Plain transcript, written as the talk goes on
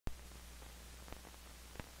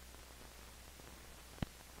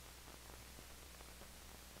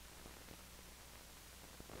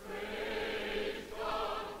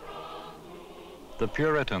The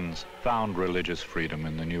Puritans found religious freedom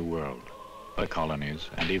in the New World. The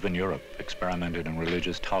colonies, and even Europe, experimented in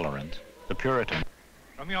religious tolerance. The Puritans...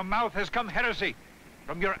 From your mouth has come heresy.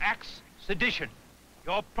 From your acts, sedition.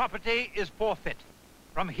 Your property is forfeit.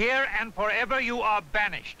 From here and forever you are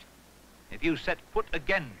banished. If you set foot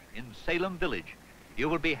again in Salem village, you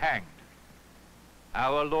will be hanged.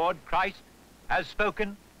 Our Lord Christ has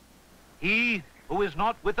spoken. He who is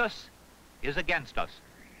not with us is against us.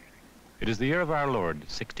 It is the year of our Lord,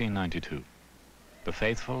 1692. The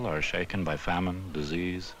faithful are shaken by famine,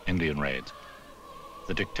 disease, Indian raids.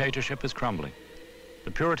 The dictatorship is crumbling.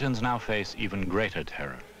 The Puritans now face even greater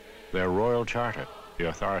terror. Their royal charter, the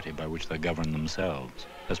authority by which they govern themselves,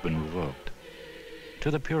 has been revoked.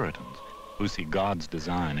 To the Puritans, who see God's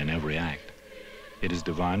design in every act, it is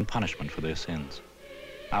divine punishment for their sins.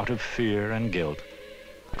 Out of fear and guilt,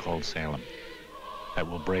 called Salem, that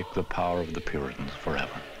will break the power of the Puritans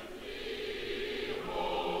forever.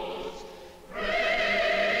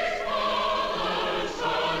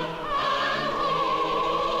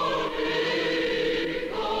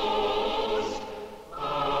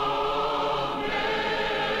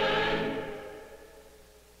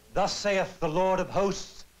 Thus saith the Lord of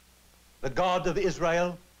hosts, the God of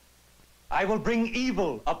Israel, I will bring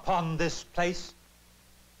evil upon this place,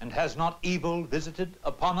 and has not evil visited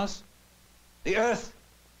upon us? The earth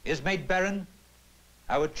is made barren,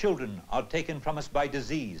 our children are taken from us by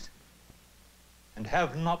disease, and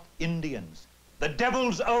have not Indians, the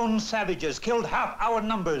devil's own savages, killed half our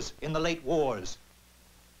numbers in the late wars.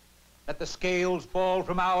 Let the scales fall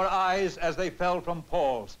from our eyes as they fell from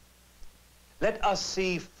Paul's. Let us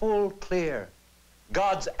see full clear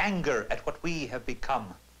God's anger at what we have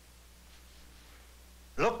become.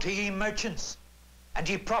 Look to ye merchants, and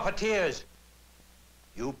ye profiteers.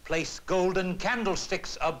 You place golden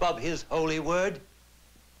candlesticks above his holy word.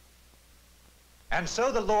 And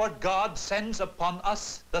so the Lord God sends upon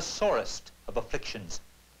us the sorest of afflictions,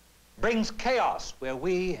 brings chaos where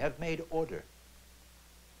we have made order.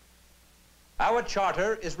 Our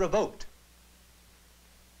charter is revoked.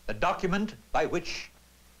 The document by which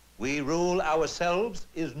we rule ourselves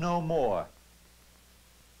is no more.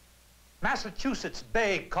 Massachusetts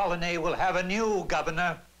Bay Colony will have a new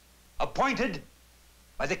governor appointed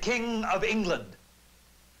by the King of England.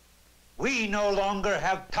 We no longer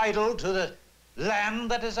have title to the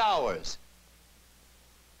land that is ours.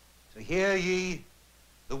 So hear ye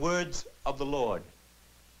the words of the Lord.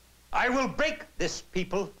 I will break this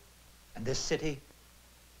people and this city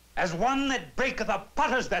as one that breaketh a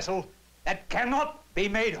potter's vessel that cannot be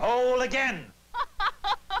made whole again.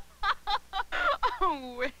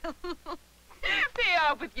 Oh, Will. Be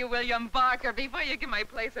out with you, William Barker, before you give my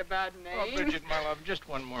place a bad name. Oh, Bridget, my love, just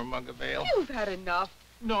one more mug of ale. You've had enough.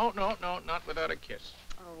 No, not without a kiss.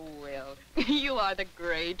 Oh, Will, you are the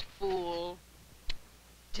great fool.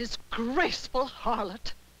 Disgraceful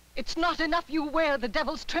harlot. It's not enough you wear the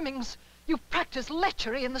devil's trimmings. You practice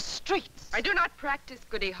lechery in the streets. I do not practice,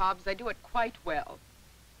 Goody Hobbs. I do it quite well.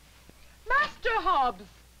 Master Hobbs,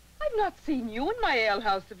 I've not seen you in my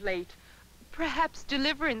alehouse of late. Perhaps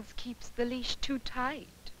deliverance keeps the leash too tight.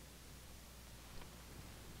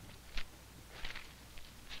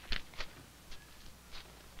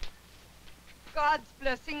 God's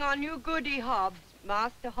blessing on you, Goody Hobbs.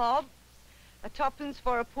 Master Hobbs, a tuppence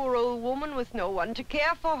for a poor old woman with no one to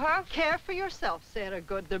care for her. Care for yourself, Sarah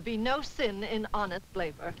Good. There be no sin in honest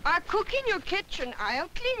labor. I cook in your kitchen. I'll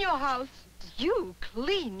clean your house. You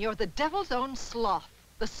clean. You're the devil's own sloth.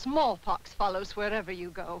 The smallpox follows wherever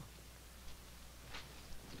you go.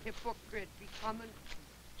 Hypocrite becoming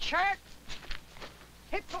church.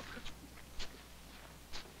 Hypocrite.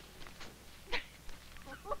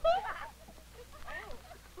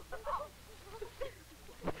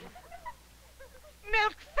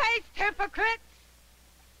 Milk-faced hypocrites!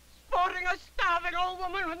 Sporting a starving old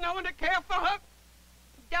woman with no one to care for her!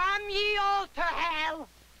 Damn ye all to hell!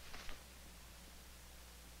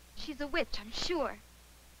 She's a witch, I'm sure.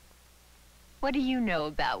 What do you know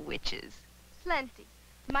about witches? Plenty.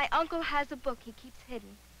 My uncle has a book he keeps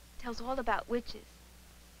hidden. It tells all about witches.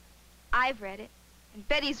 I've read it, and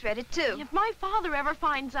Betty's read it too. If my father ever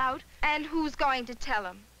finds out... And who's going to tell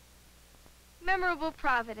him? Memorable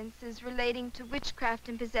Providences relating to witchcraft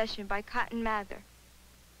and possession by Cotton Mather.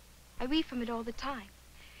 I read from it all the time.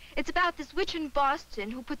 It's about this witch in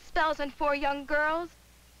Boston who puts spells on 4 young girls.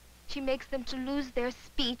 She makes them to lose their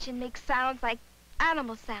speech and make sounds like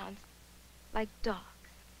animal sounds, like dogs.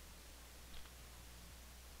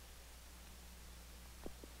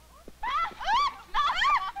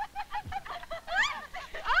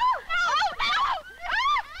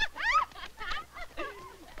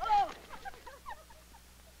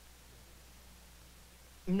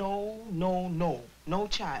 No, no, no. No,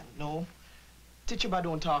 child, no. Tituba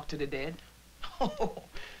don't talk to the dead.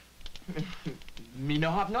 Me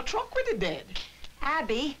no have no truck with the dead.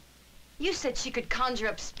 Abby, you said she could conjure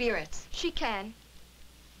up spirits. She can.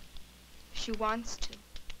 She wants to.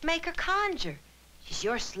 Make her conjure. She's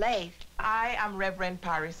your slave. I am Reverend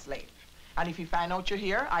Paris' slave. And if you find out you're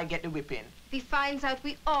here, I get the whipping. If he finds out,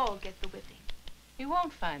 we all get the whipping. He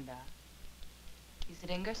won't find out. He's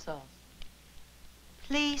at Ingersoll's.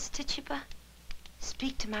 Please, Tituba,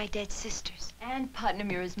 speak to my dead sisters. Ann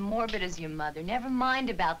Putnam, you're as morbid as your mother. Never mind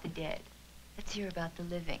about the dead. Let's hear about the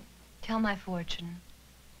living. Tell my fortune.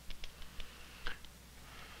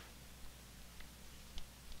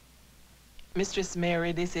 Mistress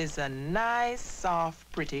Mary, this is a nice,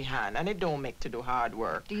 soft, pretty hand, and it don't make to do hard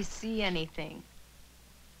work. Do you see anything?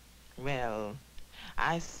 Well,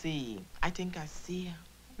 I see. I think I see.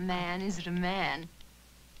 Man? Is it a man?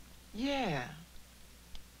 Yeah.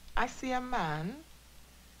 I see a man.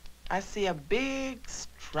 I see a big,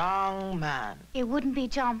 strong man. It wouldn't be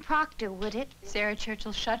John Proctor, would it? Sarah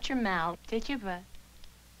Churchill, shut your mouth. Tituba,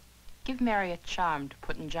 give Mary a charm to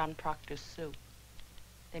put in John Proctor's soup.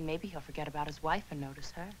 Then maybe he'll forget about his wife and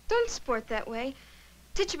notice her. Don't sport that way.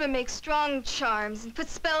 Tituba makes strong charms and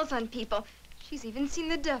puts spells on people. She's even seen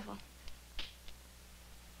the devil.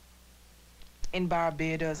 In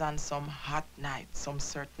Barbados on some hot night, some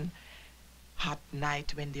certain hot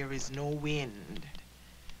night when there is no wind,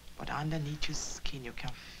 but underneath your skin you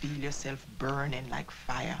can feel yourself burning like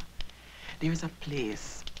fire. There's a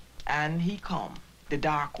place, and he come, the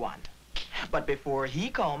dark one. But before he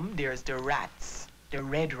come, there's the rats, the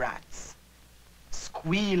red rats,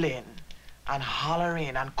 squealing and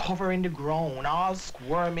hollering and covering the ground, all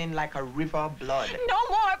squirming like a river of blood. No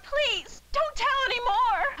more, please. Don't tell any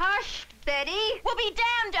more. Hush, Betty. We'll be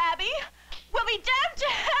damned, Abby. We'll be damned to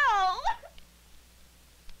hell.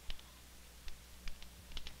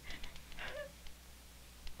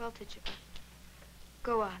 Well, Tituba,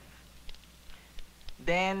 go on.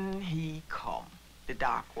 Then he come, the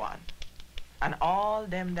dark one, and all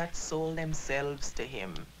them that sold themselves to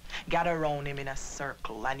him gather around him in a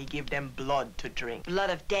circle, and he give them blood to drink. Blood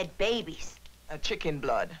of dead babies. Chicken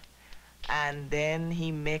blood. And then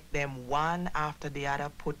he make them one after the other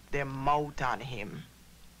put their mouth on him.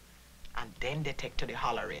 And then they take to the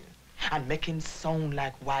hollering and making sound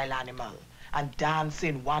like wild animal and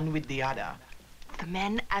dancing one with the other. The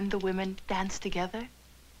men and the women dance together?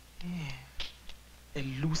 Yeah. They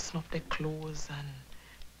loosen up their clothes and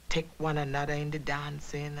take one another in the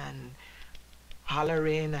dancing and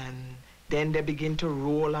hollering, and then they begin to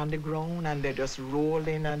roll on the ground, and they're just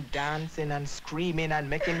rolling and dancing and screaming and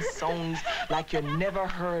making sounds like you never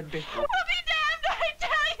heard before. We'll be damned, I tell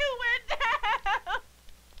you, we're damned.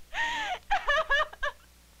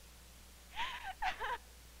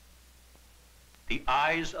 The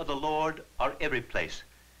eyes of the Lord are every place,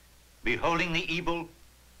 beholding the evil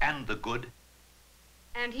and the good.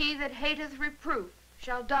 And he that hateth reproof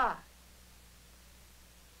shall die.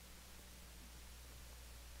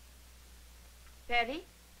 Betty?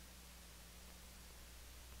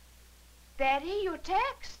 Betty, your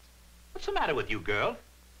text. What's the matter with you, girl?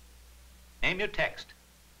 Name your text.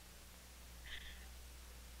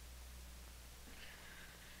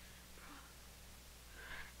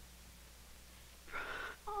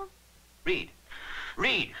 Read.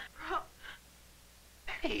 Read.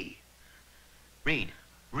 Hey. Read.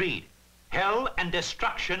 Read. Hell and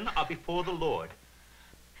destruction are before the Lord.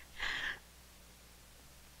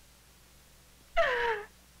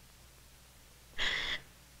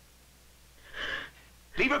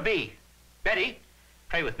 Leave her be. Betty,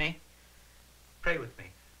 pray with me. Pray with me.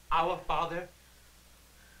 Our Father,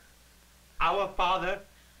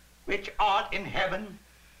 which art in heaven,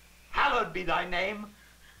 hallowed be thy name.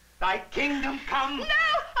 Thy kingdom come. No!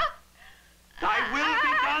 Thy will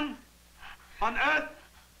be done on earth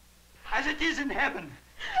as it is in heaven.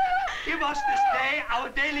 Give us this day our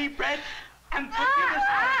daily bread, and forgive us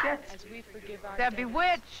our debts. As we forgive our They're debtors.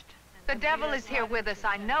 bewitched. The devil is here with us,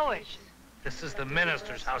 I know it. This is the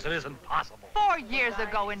minister's house. It isn't possible. 4 years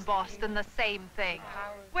ago in Boston, the same thing.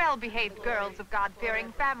 Well-behaved girls of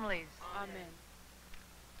God-fearing families. Amen.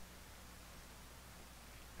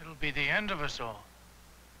 It'll be the end of us all.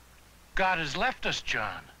 God has left us,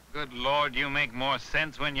 John. Good Lord, you make more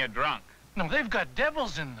sense when you're drunk. No, they've got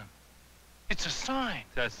devils in them. It's a sign.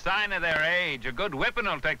 It's a sign of their age. A good whipping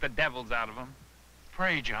will take the devils out of them.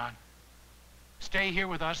 Pray, John. Stay here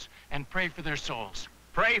with us and pray for their souls.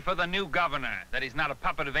 Pray for the new governor, that he's not a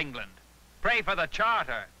puppet of England. Pray for the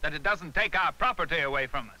charter, that it doesn't take our property away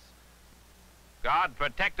from us. God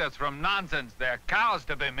protect us from nonsense. They're cows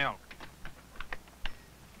to be milked.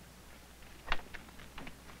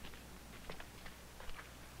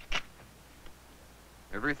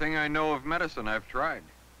 Everything I know of medicine, I've tried.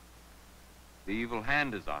 The evil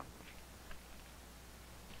hand is on me.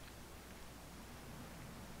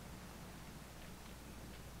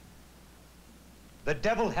 The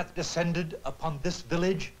devil hath descended upon this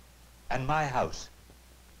village and my house.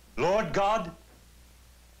 Lord God,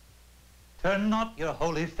 turn not your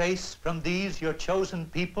holy face from these your chosen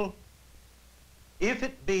people. If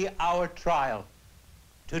it be our trial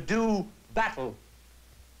to do battle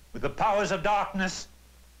with the powers of darkness,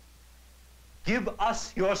 give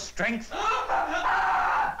us your strength.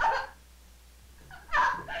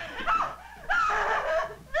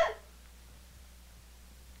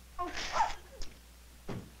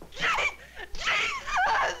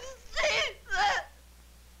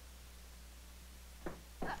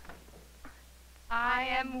 I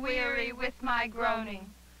am weary with my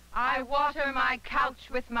groaning. I water my couch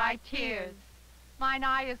with my tears. Mine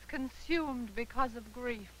eye is consumed because of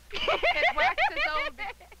grief. It waxes old.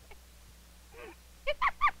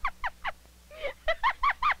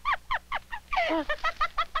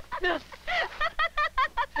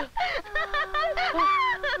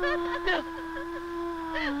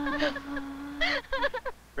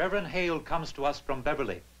 Reverend Hale comes to us from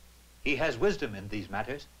Beverly. He has wisdom in these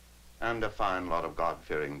matters. And a fine lot of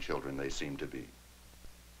God-fearing children they seem to be.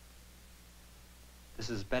 This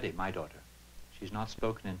is Betty, my daughter. She's not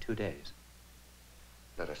spoken in 2 days.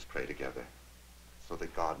 Let us pray together, so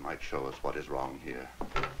that God might show us what is wrong here.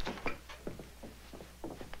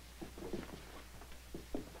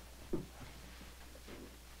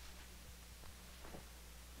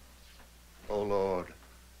 O Lord,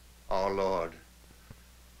 our Lord,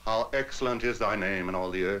 how excellent is thy name in all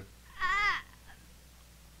the earth.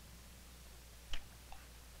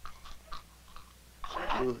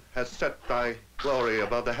 Who has set thy glory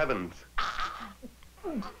above the heavens.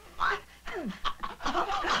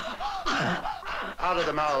 Out of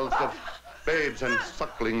the mouths of babes and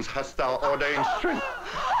sucklings hast thou ordained strength.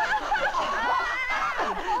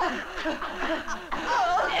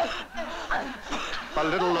 A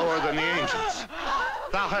little lower than the angels.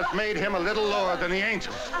 Thou hast made him a little lower than the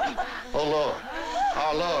angels. O Lord,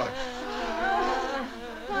 our Lord.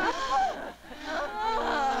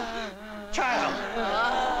 Child,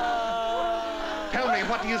 tell me,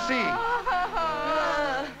 what do you see?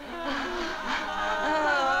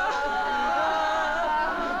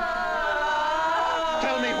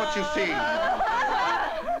 Tell me what you see.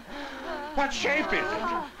 What shape is it?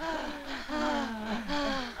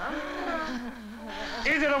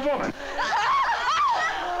 Is it a woman?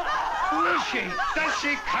 Who is she? Does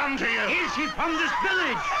she come to you? Is she from this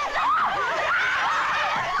village?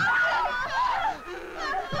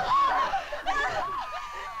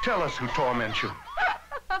 Tell us who torments you.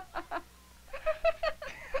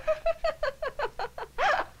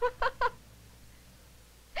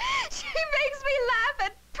 She makes me laugh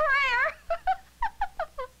at prayer.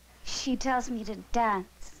 She tells me to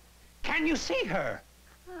dance. Can you see her?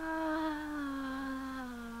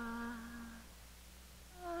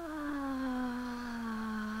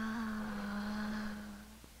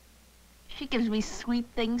 She gives me sweet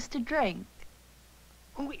things to drink.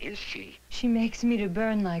 Who is she? She makes me to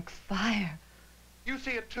burn like fire. You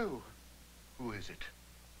see it too. Who is it?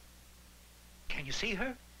 Can you see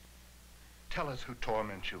her? Tell us who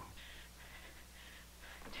torments you.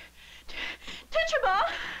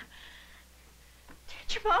 Tituba!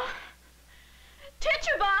 Tituba!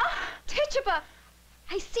 Tituba! Tituba!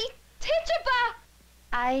 I see Tituba!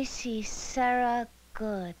 I see Sarah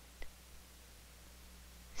Good.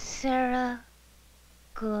 Sarah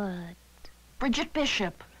Good. Bridget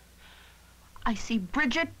Bishop. I see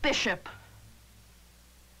Bridget Bishop.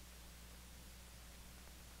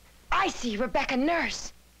 I see Rebecca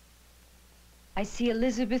Nurse. I see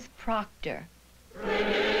Elizabeth Proctor.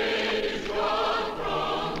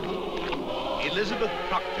 Elizabeth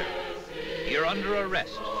Proctor, you're under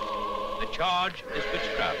arrest. The charge is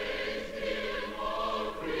witchcraft.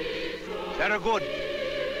 Sarah Good,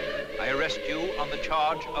 I arrest you on the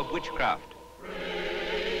charge of witchcraft.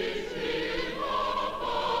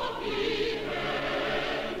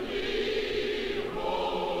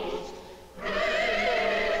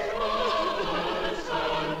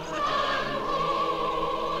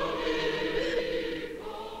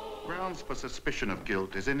 Grounds for suspicion of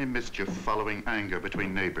guilt is any mischief following anger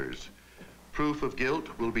between neighbors. Proof of guilt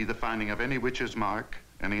will be the finding of any witch's mark,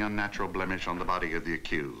 any unnatural blemish on the body of the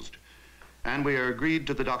accused. And we are agreed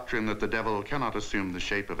to the doctrine that the devil cannot assume the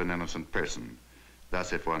shape of an innocent person.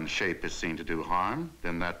 Thus, if one's shape is seen to do harm,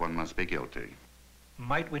 then that one must be guilty.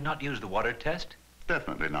 Might we not use the water test?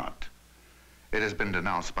 Definitely not. It has been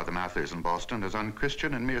denounced by the Mathers in Boston as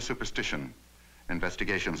unchristian and mere superstition.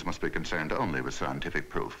 Investigations must be concerned only with scientific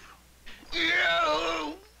proof.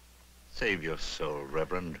 Save your soul,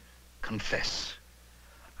 Reverend. Confess.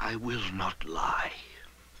 I will not lie.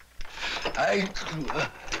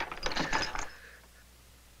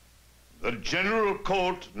 The General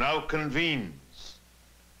Court now convenes.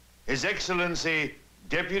 His Excellency,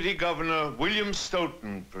 Deputy Governor William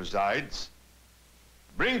Stoughton presides.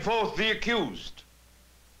 Bring forth the accused,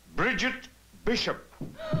 Bridget Bishop.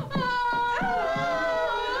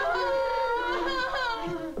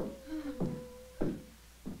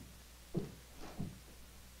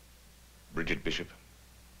 Bridget Bishop,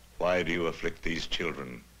 why do you afflict these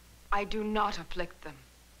children? I do not afflict them.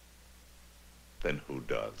 Then who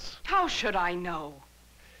does? How should I know?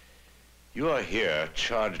 You are here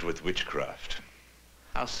charged with witchcraft.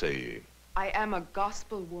 How say ye? I am a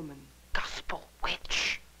gospel woman. Gospel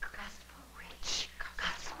witch. Gospel witch.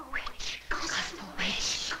 Gospel witch. Gospel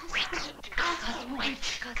witch. Gospel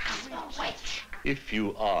witch. Gospel witch. If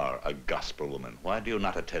you are a gospel woman, why do you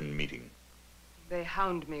not attend meeting? They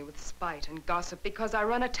hound me with spite and gossip because I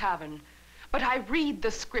run a tavern. But I read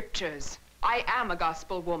the scriptures. I am a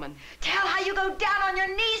gospel woman. Tell how you go down on your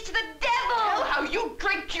knees to the devil. Tell how you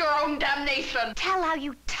drink your own damnation. Tell how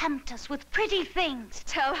you tempt us with pretty things.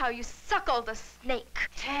 Tell how you suckled a snake.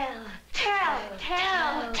 Tell.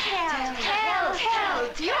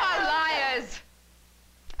 You are liars.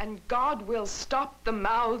 And God will stop the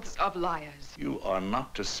mouths of liars. You are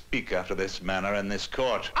not to speak after this manner in this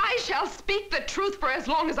court. I shall speak the truth for as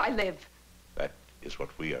long as I live. That is what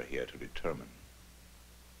we are here to determine.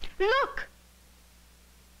 Look!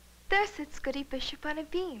 There sits Goody Bishop on a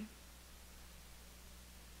beam.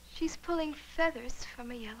 She's pulling feathers from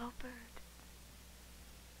a yellow bird.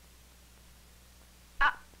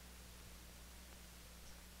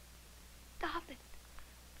 Stop it.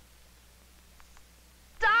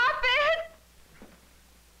 Stop it!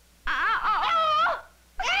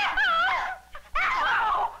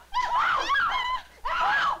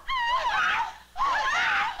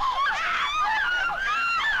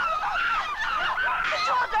 The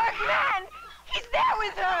tall, dark man! He's there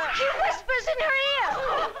with her! He whispers in her ear!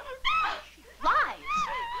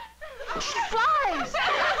 She flies!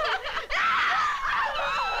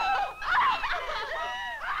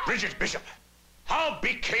 Bridget Bishop, how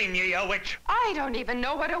became ye a witch? I don't even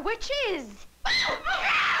know what a witch is.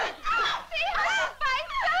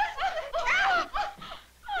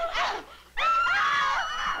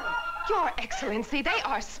 Your Excellency, they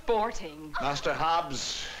are sporting. Master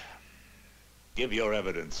Hobbs, give your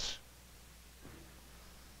evidence.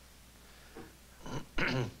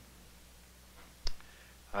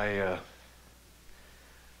 I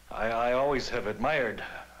always have admired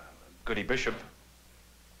Goody Bishop,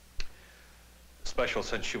 especially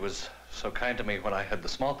since she was so kind to me when I had the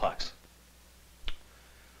smallpox.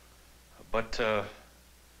 But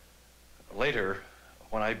later,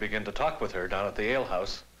 when I began to talk with her down at the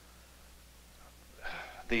alehouse,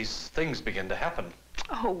 these things began to happen.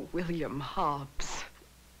 Oh, William Hobbs.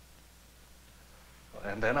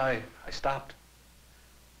 And then I stopped.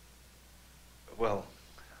 Well,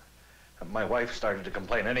 my wife started to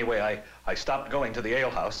complain. Anyway, I stopped going to the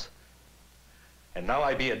alehouse. And now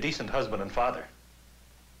I be a decent husband and father.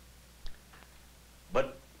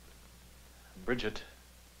 But Bridget,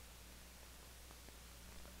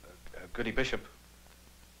 Goody Bishop,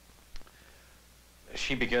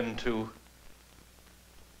 she began to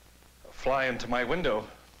fly into my window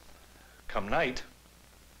come night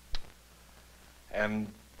and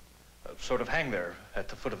sort of hang there at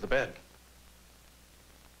the foot of the bed,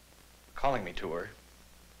 calling me to her.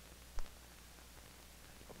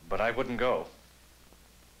 But I wouldn't go.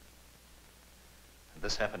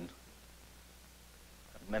 This happened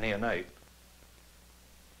many a night.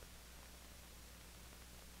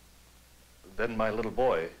 Then my little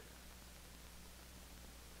boy,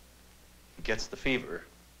 he gets the fever,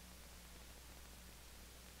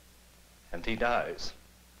 and he dies.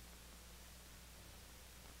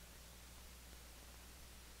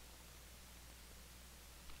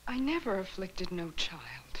 I never afflicted no child.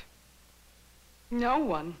 No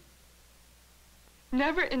one.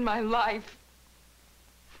 Never in my life.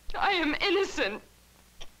 I am innocent.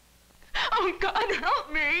 Oh, God,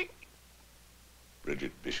 help me.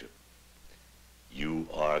 Bridget Bishop, you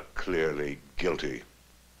are clearly guilty.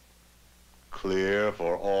 Clear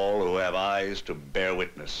for all who have eyes to bear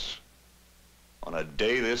witness. On a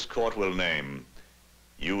day this court will name,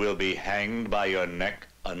 you will be hanged by your neck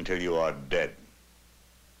until you are dead.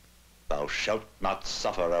 Thou shalt not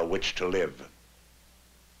suffer a witch to live.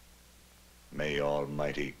 May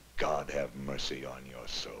Almighty God have mercy on your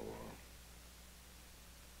soul.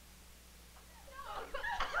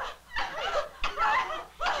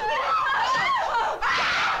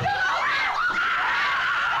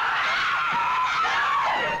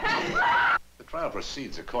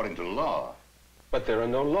 proceeds according to law. But there are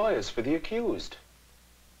no lawyers for the accused.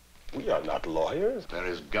 We are not lawyers. There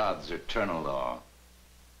is God's eternal law.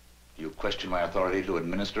 Do you question my authority to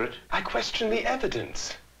administer it? I question the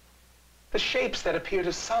evidence. The shapes that appear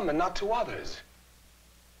to some and not to others.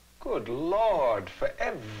 Good Lord, for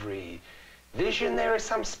every vision there is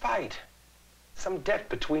some spite. Some debt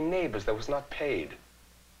between neighbors that was not paid.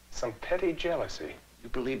 Some petty jealousy. You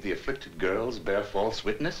believe the afflicted girls bear false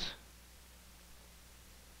witness?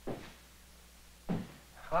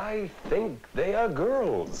 I think they are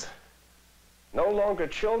girls. No longer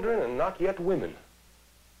children and not yet women.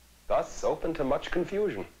 Thus open to much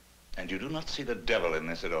confusion. And you do not see the devil in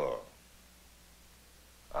this at all?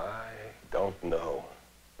 I don't know.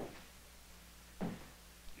 You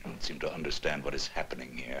don't seem to understand what is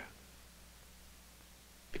happening here.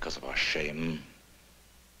 Because of our shame,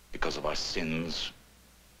 because of our sins,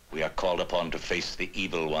 we are called upon to face the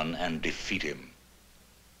evil one and defeat him.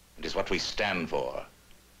 It is what we stand for.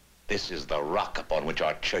 This is the rock upon which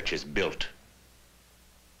our church is built.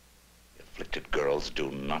 The afflicted girls do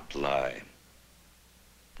not lie.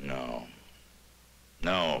 No.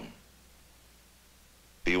 No.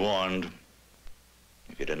 Be warned.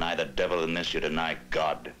 If you deny the devil in this, you deny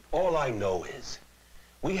God. All I know is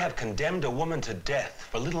we have condemned a woman to death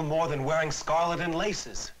for little more than wearing scarlet and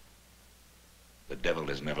laces. The devil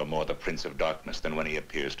is never more the prince of darkness than when he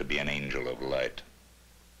appears to be an angel of light.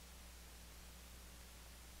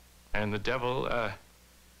 And the devil,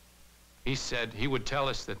 he said he would tell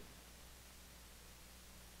us that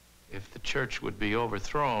if the church would be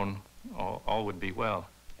overthrown, all would be well.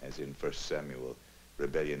 As in 1 Samuel,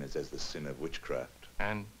 rebellion is as the sin of witchcraft.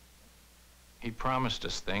 And he promised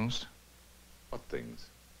us things. What things?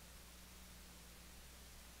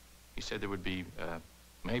 He said there would be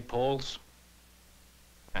maypoles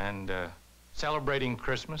and celebrating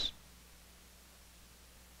Christmas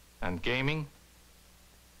and gaming.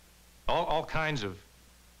 All kinds of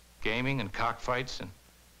gaming and cockfights,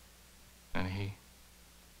 and he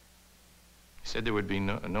said there would be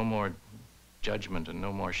no more judgment and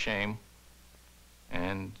no more shame,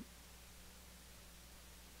 and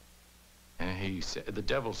he said, the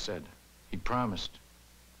devil said, he promised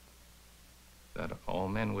that all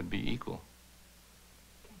men would be equal.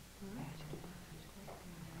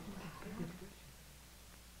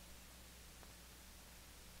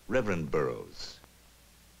 Reverend Burroughs,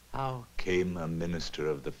 how came a minister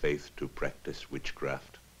of the faith to practice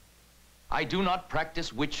witchcraft? I do not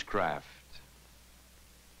practice witchcraft.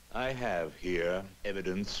 I have here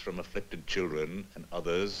evidence from afflicted children and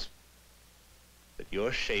others that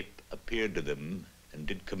your shape appeared to them and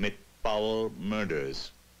did commit foul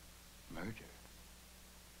murders. Murder?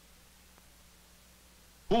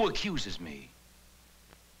 Who accuses me?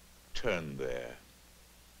 Turn there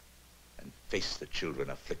and face the children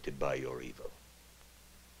afflicted by your evil.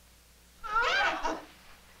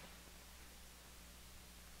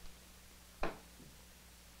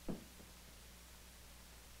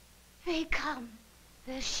 They come.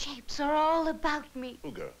 Their shapes are all about me.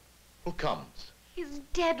 Who, girl? Who comes? His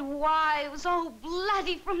dead wives, all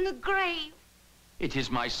bloody from the grave. It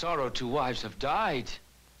is my sorrow 2 wives have died,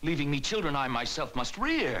 leaving me children I myself must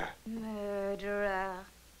rear. Murderer,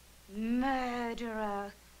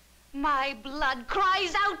 murderer. My blood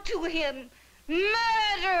cries out to him.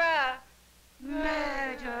 Murderer,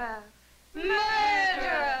 murderer,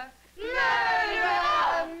 murderer, murderer.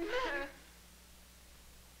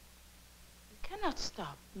 You cannot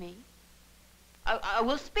stop me. I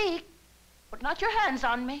will speak. Put not your hands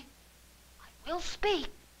on me. I will speak.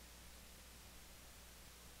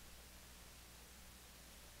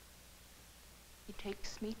 He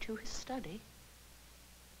takes me to his study.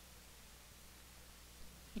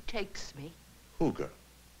 He takes me. Who, girl?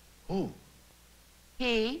 Who?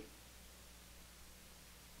 He.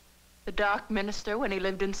 The dark minister when he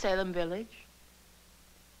lived in Salem village.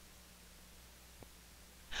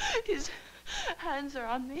 His hands are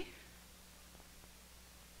on me.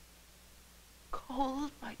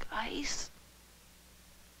 Cold like ice.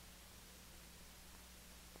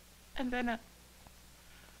 And then a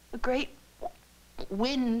great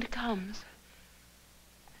wind comes.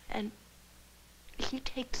 And he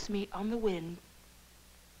takes me on the wind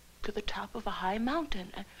to the top of a high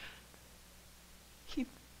mountain. He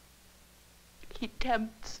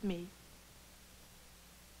tempts me.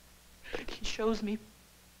 He shows me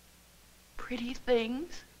pretty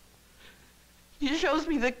things. He shows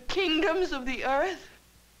me the kingdoms of the earth.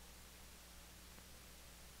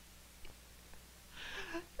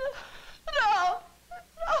 No!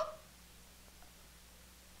 No!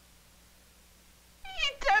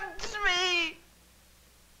 He tempts me!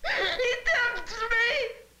 He tempts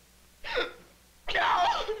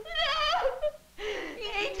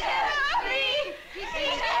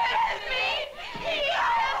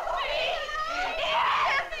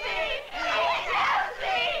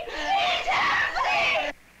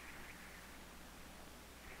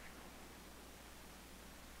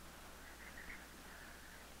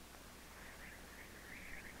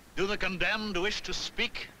Do the condemned wish to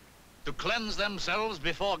speak? To cleanse themselves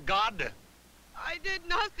before God? I did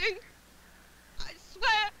nothing. I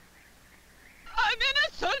swear. I'm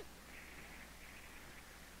innocent.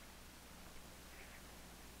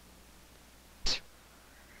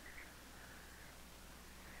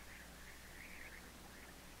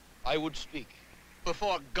 I would speak.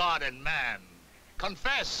 Before God and man.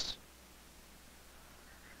 Confess.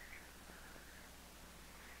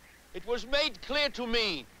 It was made clear to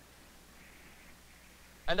me,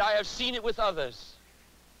 and I have seen it with others,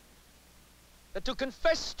 that to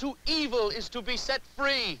confess to evil is to be set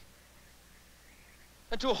free,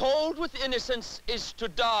 and to hold with innocence is to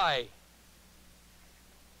die.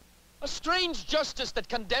 A strange justice that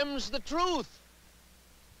condemns the truth,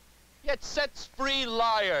 yet sets free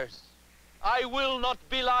liars. I will not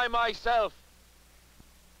belie myself,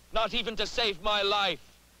 not even to save my life.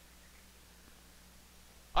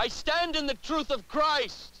 I stand in the truth of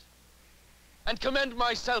Christ and commend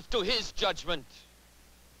myself to his judgment.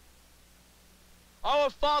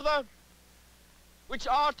 Our Father, which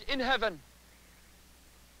art in heaven,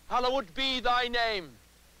 hallowed be thy name.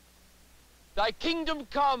 Thy kingdom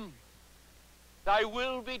come, thy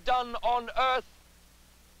will be done on earth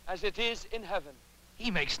as it is in heaven.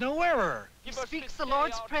 He makes no error. He speaks the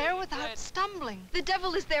Lord's Prayer without stumbling. The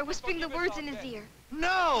devil is there whispering the words in his ear.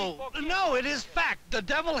 No, it is fact. The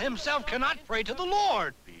devil himself cannot pray to the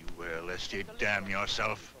Lord. Beware lest ye damn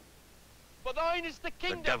yourself. For thine is the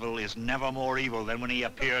kingdom. The devil is never more evil than when he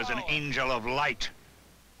appears an angel of light.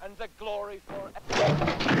 And the glory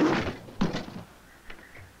forever.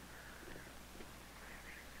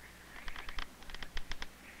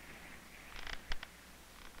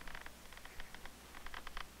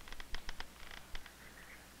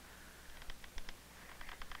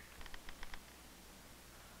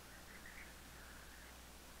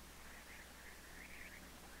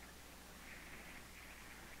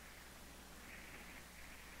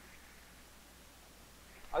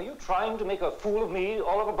 Are you trying to make a fool of me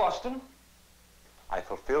all over Boston? I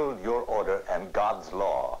fulfilled your order and God's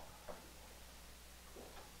law.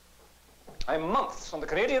 I'm months on the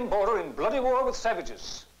Canadian border in bloody war with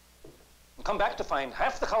savages. And come back to find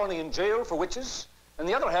half the colony in jail for witches and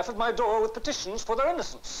the other half at my door with petitions for their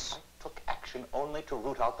innocence. I took action only to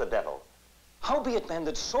root out the devil. How be it, man,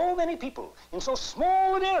 that so many people in so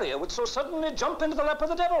small an area would so suddenly jump into the lap of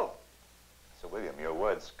the devil? Sir William, your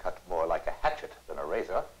words cut more like a hatchet than a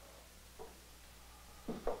razor.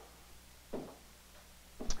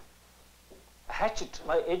 A hatchet,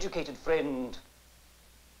 my educated friend,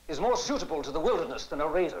 is more suitable to the wilderness than a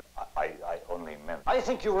razor. I only meant... I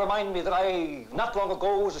think you remind me that I, not long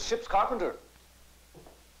ago, was a ship's carpenter.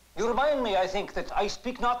 You remind me, I think, that I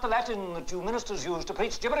speak not the Latin that you ministers use to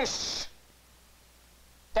preach gibberish.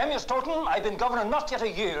 Damn you, Stoughton, I've been governor not yet a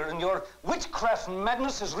year, and your witchcraft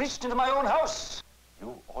madness has reached into my own house.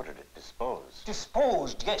 You ordered it disposed.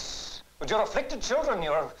 Disposed, yes. But your afflicted children,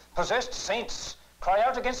 your possessed saints, cry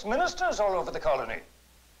out against ministers all over the colony.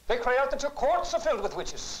 They cry out that your courts are filled with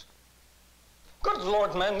witches. Good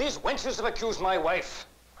Lord, man, these wenches have accused my wife.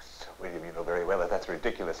 Sir William, you know very well that that's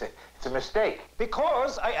ridiculous. It's a mistake.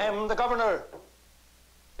 Because I am the governor.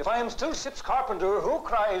 If I am still ship's carpenter, who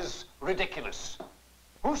cries ridiculous?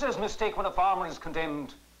 Who says mistake when a farmer is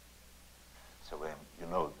condemned? Sir William, you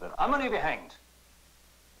know that... How many have you hanged?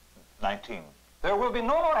 19. There will be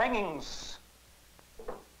no more hangings.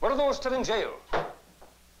 What are those still in jail?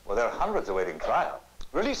 Well, there are hundreds awaiting trial.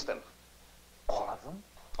 Release them. All of them?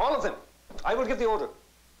 All of them. I will give the order.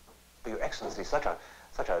 But Your Excellency, such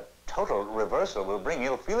a total reversal will bring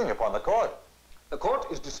ill feeling upon the court. The court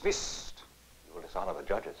is dismissed. You will dishonor the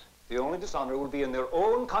judges. The only dishonor will be in their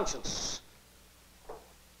own conscience.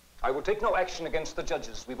 I will take no action against the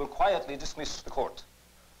judges. We will quietly dismiss the court.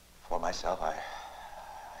 For myself, I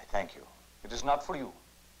thank you. It is not for you.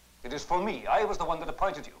 It is for me. I was the one that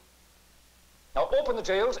appointed you. Now open the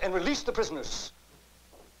jails and release the prisoners.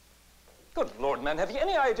 Good Lord, man, have you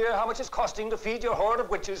any idea how much it's costing to feed your horde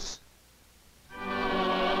of witches?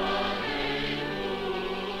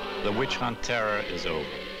 The witch hunt terror is over,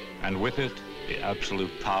 and with it, the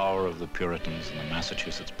absolute power of the Puritans in the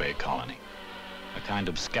Massachusetts Bay Colony. A kind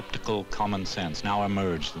of skeptical common sense now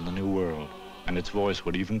emerged in the New World, and its voice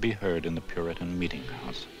would even be heard in the Puritan meeting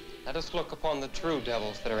house. Let us look upon the true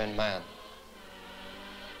devils that are in man.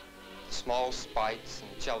 The small spites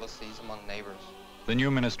and jealousies among neighbors. The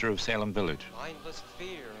new minister of Salem Village, Mindless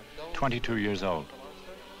fear of those 22 years old.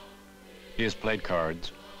 He has played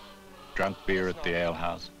cards, drunk beer at the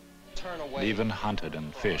alehouse, and even hunted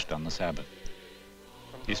and fished on the Sabbath.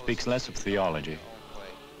 He speaks less of theology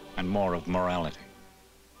and more of morality.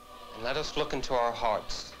 And let us look into our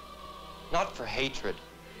hearts not for hatred,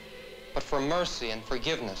 but for mercy and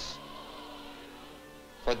forgiveness.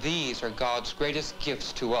 For these are God's greatest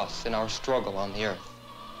gifts to us in our struggle on the earth.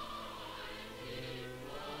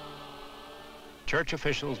 Church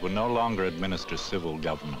officials would no longer administer civil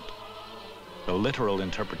government. The literal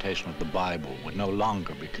interpretation of the Bible would no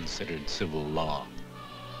longer be considered civil law.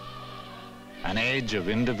 An age of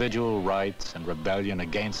individual rights and rebellion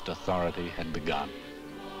against authority had begun.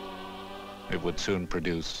 It would soon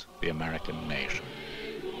produce the American nation.